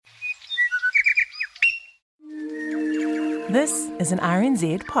This is an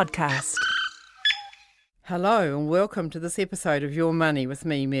RNZ podcast. Hello and welcome to this episode of Your Money with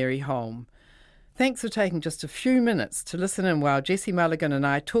me, Mary Holm. Thanks for taking just a few minutes to listen in while Jessie Mulligan and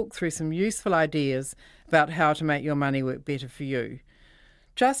I talk through some useful ideas about how to make your money work better for you.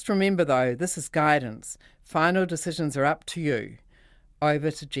 Just remember though, this is guidance. Final decisions are up to you.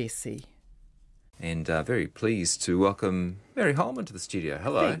 Over to Jessie. And very pleased to welcome Mary Holman to the studio.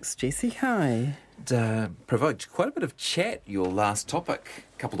 Hello. Thanks, Jessie. Hi. Provoked quite a bit of chat, your last topic,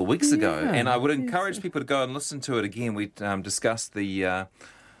 a couple of weeks ago. And I would encourage people to go and listen to it again. We discussed the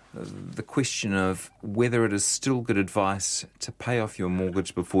question of whether it is still good advice to pay off your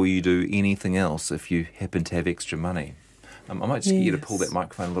mortgage before you do anything else if you happen to have extra money. I might just get you to pull that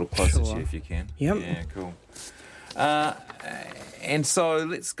microphone a little closer to you if you can. Yep. Yeah, cool. And so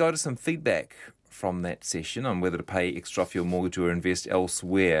let's go to some feedback from that session on whether to pay extra off your mortgage or invest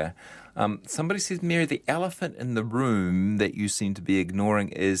elsewhere. Somebody says, Mary, the elephant in the room that you seem to be ignoring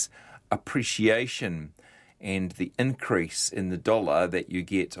is appreciation and the increase in the dollar that you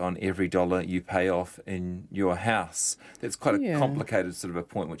get on every dollar you pay off in your house. That's quite a complicated sort of a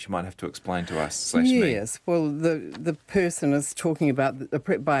point which you might have to explain to us. Yes, well, the person is talking about,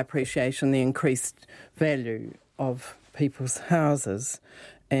 by appreciation, the increased value of people's houses,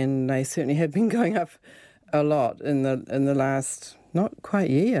 and they certainly have been going up a lot in the last, not quite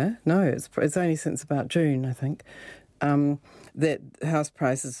year, no, it's only since about June, I think, that house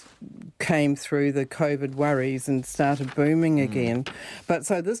prices came through the COVID worries and started booming again. But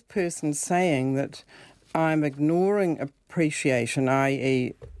so this person's saying that I'm ignoring appreciation,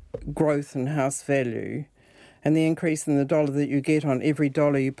 i.e. growth in house value, and the increase in the dollar that you get on every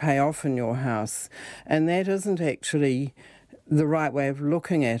dollar you pay off in your house. And that isn't actually the right way of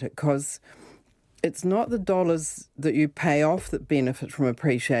looking at it, because it's not the dollars that you pay off that benefit from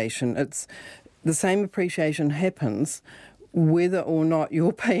appreciation. It's the same appreciation happens whether or not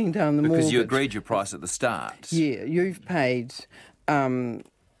you're paying down the mortgage. Because you agreed your price at the start. Yeah, you've paid,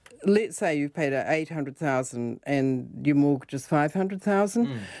 let's say you've paid $800,000 and your mortgage is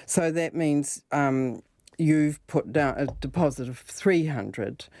 $500,000. So that means you've put down a deposit of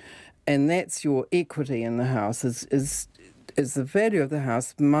 $300, and that's your equity in the house, is the value of the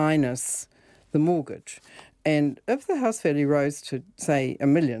house minus the mortgage. And if the house value rose to, say, $1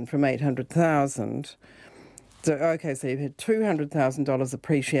 million from $800,000, so you've had $200,000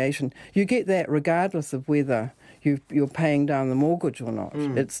 appreciation. You get that regardless of whether you're paying down the mortgage or not.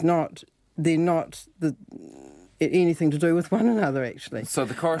 They're not anything to do with one another, actually. So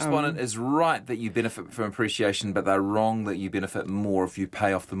the correspondent is right that you benefit from appreciation, but they're wrong that you benefit more if you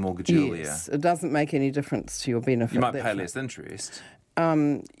pay off the mortgage earlier. Yes, it doesn't make any difference to your benefit. You might pay less interest.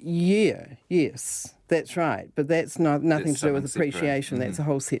 Yes, that's right. But that's nothing to do with appreciation. That's a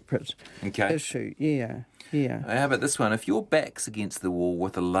whole separate issue. Yeah. How about this one? If your back's against the wall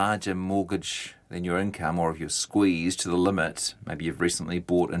with a larger mortgage than your income, or if you're squeezed to the limit, maybe you've recently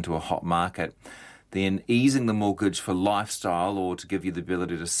bought into a hot market, then easing the mortgage for lifestyle or to give you the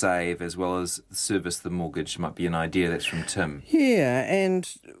ability to save as well as service the mortgage might be an idea. That's from Tim. Yeah,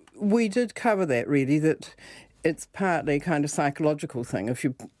 and we did cover that really, that it's partly a kind of psychological thing. If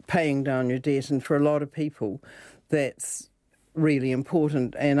you're paying down your debt, and for a lot of people, that's really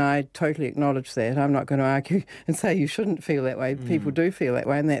important, and I totally acknowledge that. I'm not going to argue and say you shouldn't feel that way. People do feel that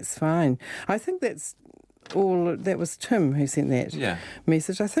way, and that's fine. I think that's all. That was Tim who sent that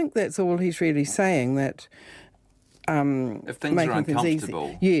message. I think that's all he's really saying, that if things are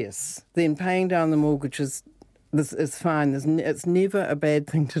uncomfortable, yes, then paying down the mortgage is fine. It's never a bad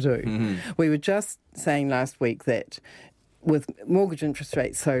thing to do. We were just saying last week that with mortgage interest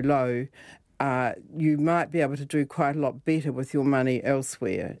rates so low, you might be able to do quite a lot better with your money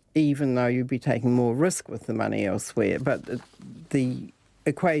elsewhere, even though you'd be taking more risk with the money elsewhere. But the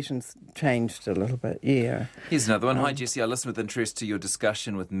equation's changed a little bit, yeah. Here's another one. Hi, Jessie. I listened with interest to your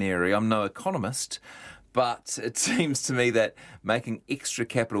discussion with Mary. I'm no economist, but it seems to me that making extra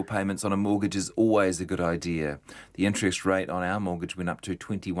capital payments on a mortgage is always a good idea. The interest rate on our mortgage went up to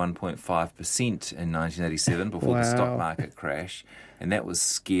 21.5% in 1987 before the stock market crash, and that was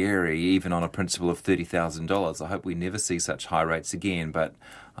scary, even on a principal of $30,000. I hope we never see such high rates again, but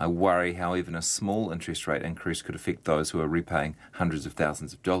I worry how even a small interest rate increase could affect those who are repaying hundreds of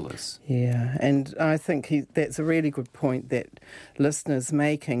thousands of dollars. Yeah, and I think that's a really good point that listeners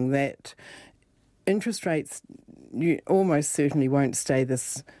making, that interest rates you almost certainly won't stay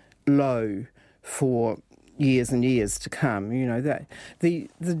this low for years and years to come. You know, that the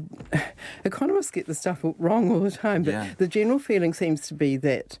economists get the stuff wrong all the time, but the general feeling seems to be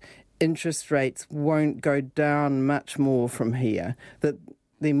that interest rates won't go down much more from here, that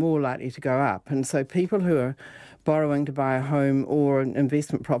they're more likely to go up. And so people who are borrowing to buy a home or an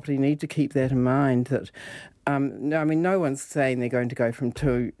investment property need to keep that in mind, that, no one's saying they're going to go from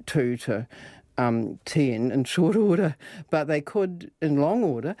 2 to 10 in short order, but they could in long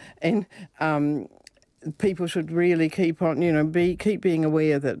order, and people should really keep on, keep being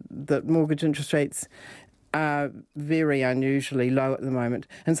aware that mortgage interest rates are very unusually low at the moment.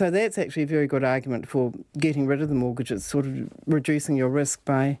 And so that's actually a very good argument for getting rid of the mortgages, sort of reducing your risk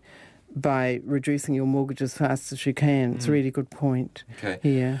by reducing your mortgage as fast as you can. It's a really good point. Okay.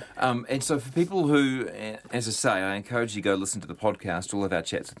 Yeah. And so for people who, as I say, I encourage you to go listen to the podcast. All of our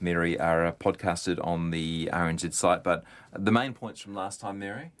chats with Mary are podcasted on the RNZ site. But the main points from last time,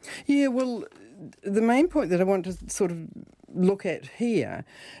 Mary? Yeah, well, the main point that I want to sort of look at here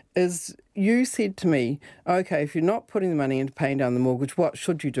is, you said to me, okay, if you're not putting the money into paying down the mortgage, what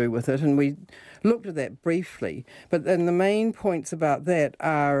should you do with it? And we looked at that briefly. But then the main points about that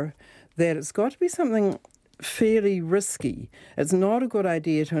are that it's got to be something fairly risky. It's not a good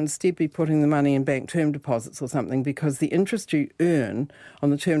idea to instead be putting the money in bank term deposits or something, because the interest you earn on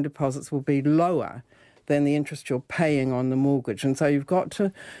the term deposits will be lower than the interest you're paying on the mortgage. And so you've got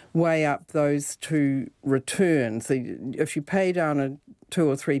to weigh up those two returns. So if you pay down a 2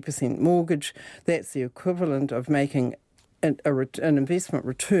 or 3% mortgage, that's the equivalent of making an investment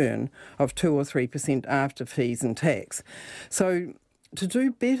return of 2 or 3% after fees and tax. So to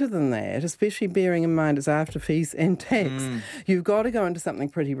do better than that, especially bearing in mind it's after fees and tax, you've got to go into something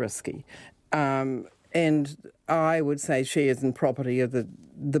pretty risky. And I would say shares and property are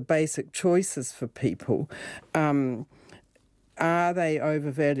the basic choices for people. Are they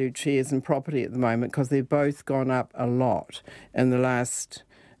overvalued, shares and property, at the moment? Because they've both gone up a lot in the last,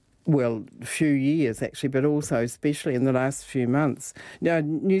 few years actually, but also especially in the last few months. Now,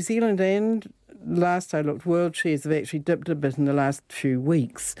 New Zealand and, last I looked, world shares have actually dipped a bit in the last few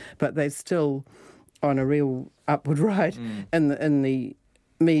weeks, but they're still on a real upward ride in the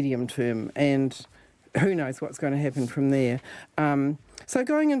medium term, and who knows what's going to happen from there. So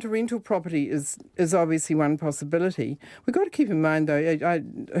going into rental property is obviously one possibility. We've got to keep in mind, though, I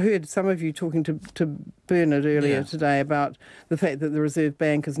heard some of you talking to Bernard earlier today about the fact that the Reserve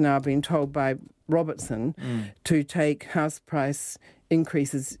Bank has now been told by Robertson to take house price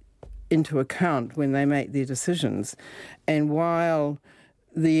increases into account when they make their decisions. And while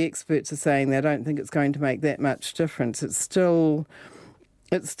the experts are saying they don't think it's going to make that much difference, it's still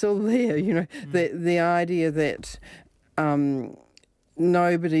there, the idea that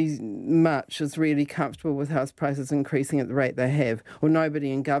nobody much is really comfortable with house prices increasing at the rate they have, or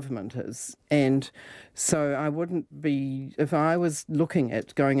nobody in government is. And so I wouldn't be, if I was looking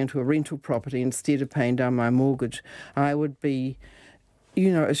at going into a rental property instead of paying down my mortgage, I would be,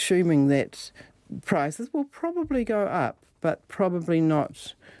 assuming that prices will probably go up, but probably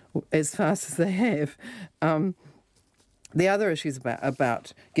not as fast as they have. The other issues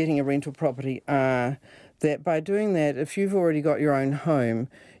about getting a rental property are that by doing that, if you've already got your own home,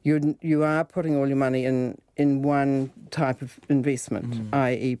 you are putting all your money in one type of investment,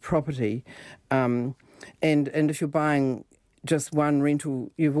 i.e. property. And if you're buying just one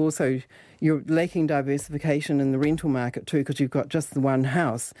rental, you're lacking diversification in the rental market too, because you've got just the one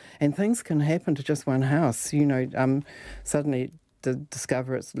house, and things can happen to just one house. Suddenly to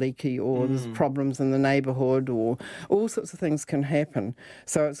discover it's leaky, or there's problems in the neighbourhood, or all sorts of things can happen.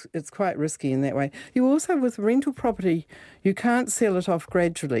 So it's quite risky in that way. You also, with rental property, you can't sell it off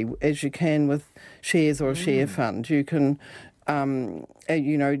gradually as you can with shares or a share fund. You can, in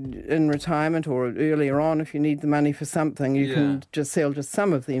retirement or earlier on, if you need the money for something, you can just sell just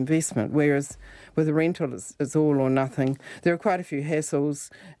some of the investment, whereas with a rental, it's all or nothing. There are quite a few hassles,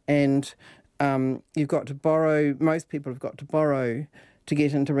 and you've got to borrow. Most people have got to borrow to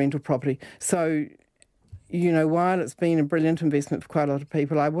get into rental property. So, while it's been a brilliant investment for quite a lot of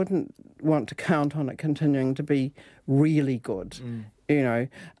people, I wouldn't want to count on it continuing to be really good.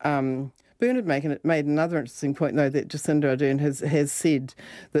 Bernard made another interesting point, though, that Jacinda Ardern has said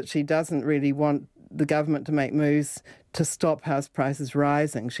that she doesn't really want the government to make moves to stop house prices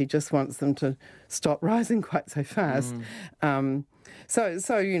rising. She just wants them to stop rising quite so fast. So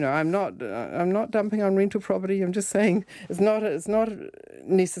I'm not dumping on rental property. I'm just saying it's not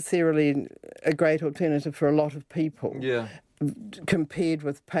necessarily a great alternative for a lot of people. Yeah. Compared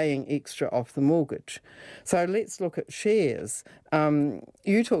with paying extra off the mortgage. So let's look at shares.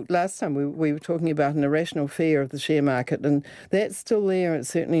 You talked last time, we were talking about an irrational fear of the share market, and that's still there, and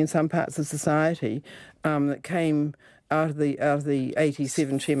certainly in some parts of society, that came out of the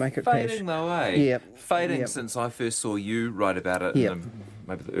 87 share market crash. Fading though, eh? Yep. Fading since I first saw you write about it in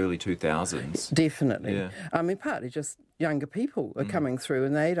maybe the early 2000s. Definitely. Yeah. Partly just, younger people are coming through,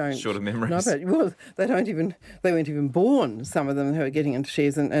 and they don't Shorter know memories. about it. Well, they weren't even born. Some of them who are getting into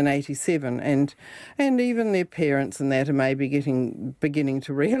shares in '87, and even their parents and that are maybe beginning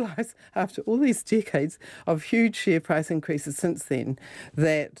to realise after all these decades of huge share price increases since then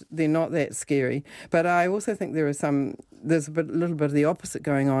that they're not that scary. But I also think there's a little bit of the opposite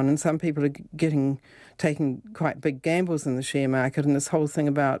going on, and some people are taking quite big gambles in the share market, and this whole thing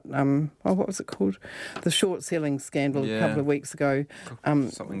about what was it called, the short selling scandal a couple of weeks ago.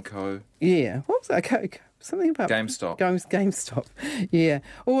 Something Co. Yeah, what was it? Something about GameStop. GameStop. Yeah,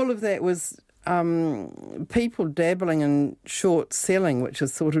 all of that was people dabbling in short selling, which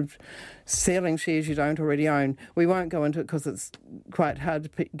is sort of selling shares you don't already own. We won't go into it because it's quite hard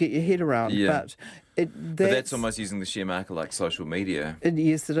to get your head around. Yeah. But that's almost using the share market like social media.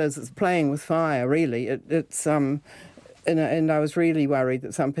 Yes, it is. It's playing with fire, really. It's and I was really worried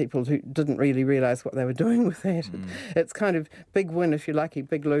that some people who didn't really realise what they were doing with that. It's kind of big win if you're lucky,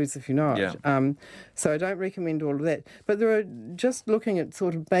 big lose if you're not. Yeah. So I don't recommend all of that. But there are, just looking at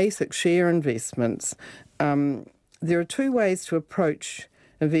sort of basic share investments, there are two ways to approach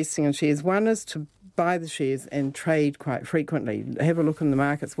investing in shares. One is to buy the shares and trade quite frequently. Have a look in the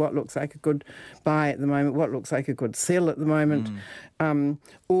markets, what looks like a good buy at the moment, what looks like a good sell at the moment,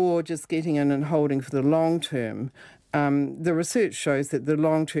 or just getting in and holding for the long term. The research shows that the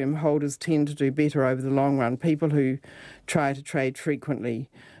long-term holders tend to do better over the long run. People who try to trade frequently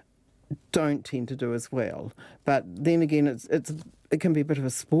don't tend to do as well. But then again, it can be a bit of a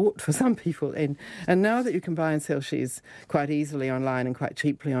sport for some people. And now that you can buy and sell shares quite easily online and quite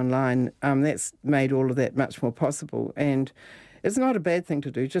cheaply online, that's made all of that much more possible. And it's not a bad thing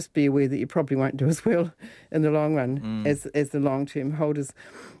to do. Just be aware that you probably won't do as well in the long run as the long-term holders.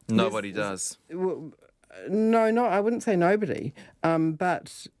 Nobody does. No, I wouldn't say nobody,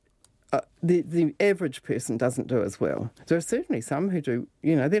 but the average person doesn't do as well. There are certainly some who do,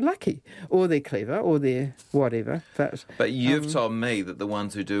 they're lucky, or they're clever, or they're whatever. But you've told me that the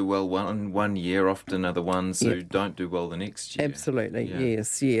ones who do well one year often are the ones who don't do well the next year. Absolutely,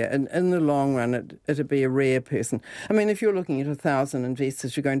 yes, yeah. And in the long run, it'd be a rare person. I mean, if you're looking at 1,000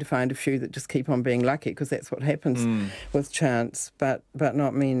 investors, you're going to find a few that just keep on being lucky, because that's what happens with chance, but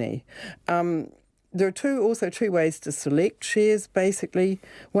not many. There are also two ways to select shares, basically.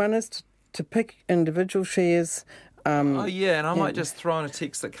 One is to pick individual shares. And I might just throw in a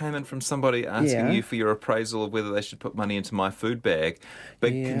text that came in from somebody asking you for your appraisal of whether they should put money into My Food Bag.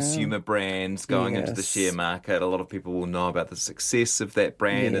 Big consumer brands going into the share market. A lot of people will know about the success of that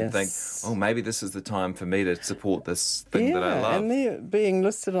brand and think, maybe this is the time for me to support this thing that I love. And they're being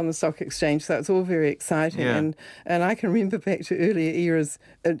listed on the stock exchange, so it's all very exciting. Yeah. And I can remember back to earlier eras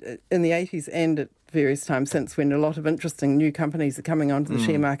in the 80s and at various times since, when a lot of interesting new companies are coming onto the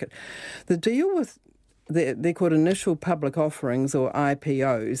share market. The deal with they're called initial public offerings, or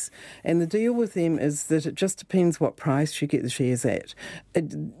IPOs, and the deal with them is that it just depends what price you get the shares at.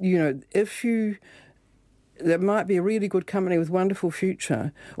 There might be a really good company with wonderful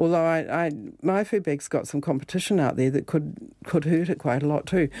future, although My Food Bag's got some competition out there that could hurt it quite a lot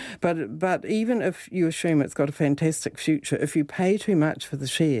too. But even if you assume it's got a fantastic future, if you pay too much for the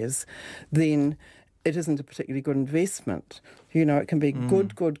shares, then it isn't a particularly good investment. It can be a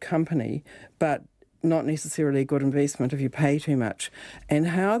good company, but not necessarily a good investment if you pay too much. And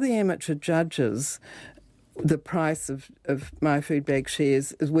how the amateur judges the price of My Food Bag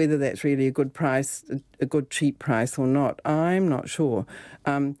shares is whether that's really a good price, a good cheap price or not. I'm not sure.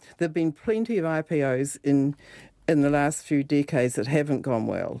 There have been plenty of IPOs in the last few decades that haven't gone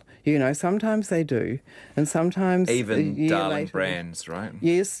well. Sometimes they do, and sometimes even darling later, brands, right?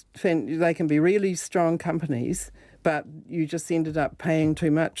 Yes, they can be really strong companies, but you just ended up paying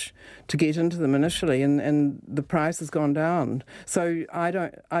too much to get into them initially, and the price has gone down. So I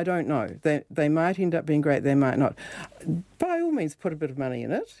don't know. They might end up being great, they might not. By all means, put a bit of money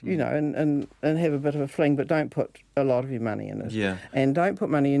in it, and have a bit of a fling, but don't put a lot of your money in it. Yeah. And don't put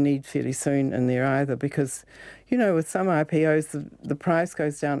money you need fairly soon in there either, because, with some IPOs, the price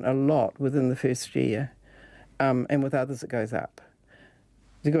goes down a lot within the first year, and with others it goes up.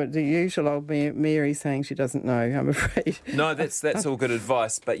 The usual old Mary saying she doesn't know, I'm afraid. No, that's all good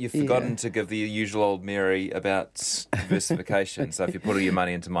advice, but you've forgotten to give the usual old Mary about diversification. So if you put all your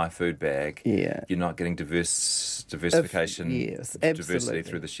money into My Food Bag, you're not getting diversification, diversity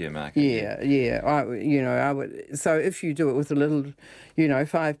through the share market. I would. So if you do it with a little,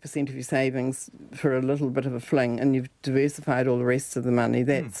 5% of your savings for a little bit of a fling, and you've diversified all the rest of the money,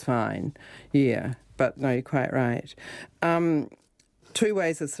 that's fine. Yeah, but no, you're quite right. Two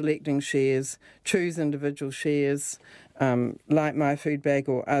ways of selecting shares: choose individual shares, like My Food Bag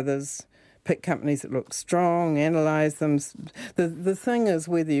or others. pick companies that look strong, analyse them. The thing is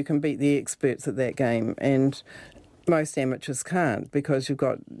whether you can beat the experts at that game, and most amateurs can't, because you've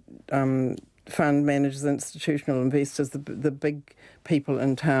got fund managers, institutional investors, the big people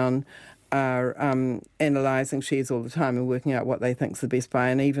in town are analysing shares all the time and working out what they think's the best buy,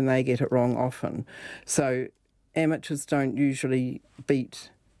 and even they get it wrong often. So amateurs don't usually beat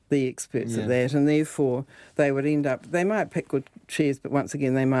the experts at that, and therefore they would end up, they might pick good shares, but once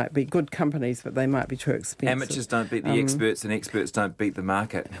again they might be good companies, but they might be too expensive. Amateurs don't beat the experts, and experts don't beat the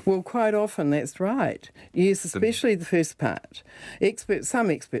market. Well, quite often that's right. Yes, especially the first part. Some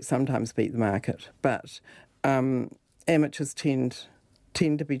experts sometimes beat the market, but amateurs tend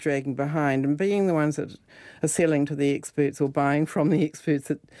to be dragging behind, and being the ones that are selling to the experts or buying from the experts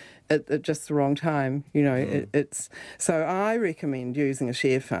at just the wrong time. It's so I recommend using a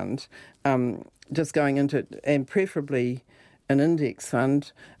share fund, just going into it, and preferably an index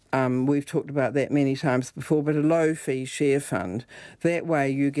fund. We've talked about that many times before, but a low-fee share fund. That way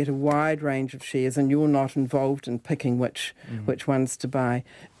you get a wide range of shares and you're not involved in picking which ones to buy.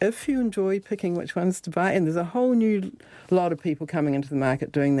 If you enjoy picking which ones to buy, and there's a whole new lot of people coming into the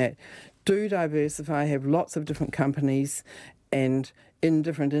market doing that, do diversify, have lots of different companies and in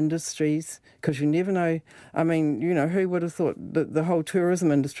different industries, because you never know. I mean, who would have thought that the whole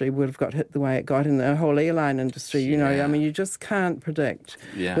tourism industry would have got hit the way it got, in the whole airline industry, I mean, you just can't predict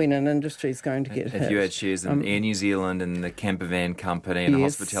when an industry is going to get hit. If you had shares in Air New Zealand and the camper van company and a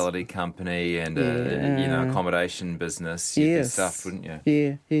hospitality company and accommodation business, you'd be stuffed, wouldn't you?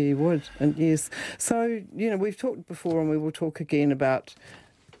 Yeah, you would. And yes. So, we've talked before and we will talk again about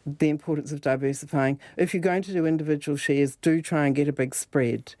the importance of diversifying. If you're going to do individual shares, do try and get a big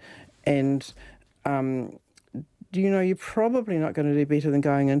spread. And, you're probably not going to do better than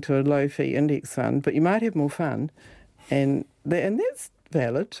going into a low-fee index fund, but you might have more fun. And that's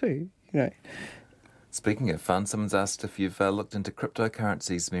valid too, Speaking of fun, someone's asked if you've looked into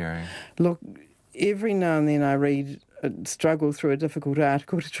cryptocurrencies, Mary. Look, every now and then I struggle through a difficult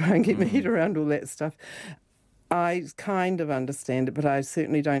article to try and get my head around all that stuff. I kind of understand it, but I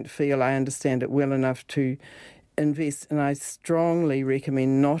certainly don't feel I understand it well enough to invest, and I strongly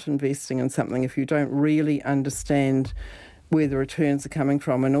recommend not investing in something if you don't really understand where the returns are coming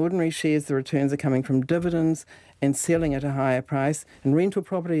from. In ordinary shares, the returns are coming from dividends and selling at a higher price. In rental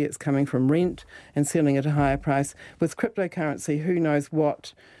property, it's coming from rent and selling at a higher price. With cryptocurrency, who knows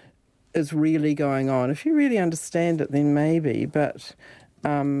what is really going on. If you really understand it, then maybe, but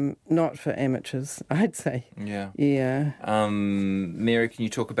not for amateurs, I'd say. Yeah. Mary, can you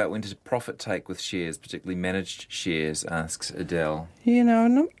talk about when to profit take with shares, particularly managed shares, asks Adele.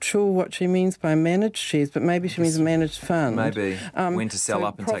 I'm not sure what she means by managed shares, but maybe she means a managed fund. Maybe. When to sell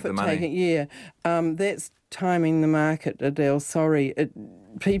up and take the money. That's timing the market, Adele. Sorry.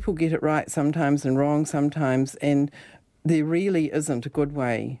 People get it right sometimes and wrong sometimes, and there really isn't a good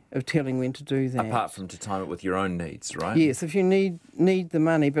way of telling when to do that. Apart from to time it with your own needs, right? Yes, if you need the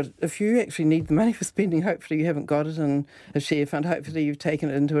money, but if you actually need the money for spending, hopefully you haven't got it in a share fund. Hopefully you've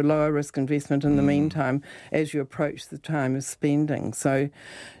taken it into a lower risk investment in the meantime as you approach the time of spending. So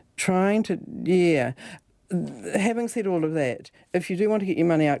having said all of that, if you do want to get your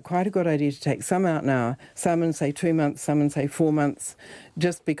money out, quite a good idea to take some out now, some in, say, 2 months, some in, say, 4 months,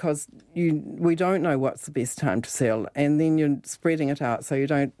 just because we don't know what's the best time to sell, and then you're spreading it out so you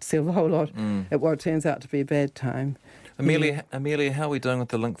don't sell the whole lot at what turns out to be a bad time. Amelia, how are we doing with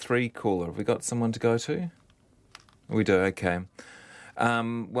the Link 3 caller? Have we got someone to go to? We do, okay.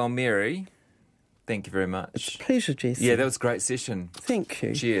 Well, Mary, thank you very much. It's a pleasure, Jesse. Yeah, that was a great session. Thank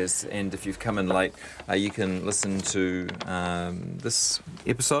you. Cheers. And if you've come in late, you can listen to this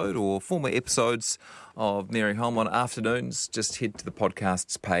episode or former episodes of Mary Holm on afternoons. Just head to the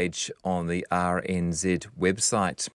podcasts page on the RNZ website.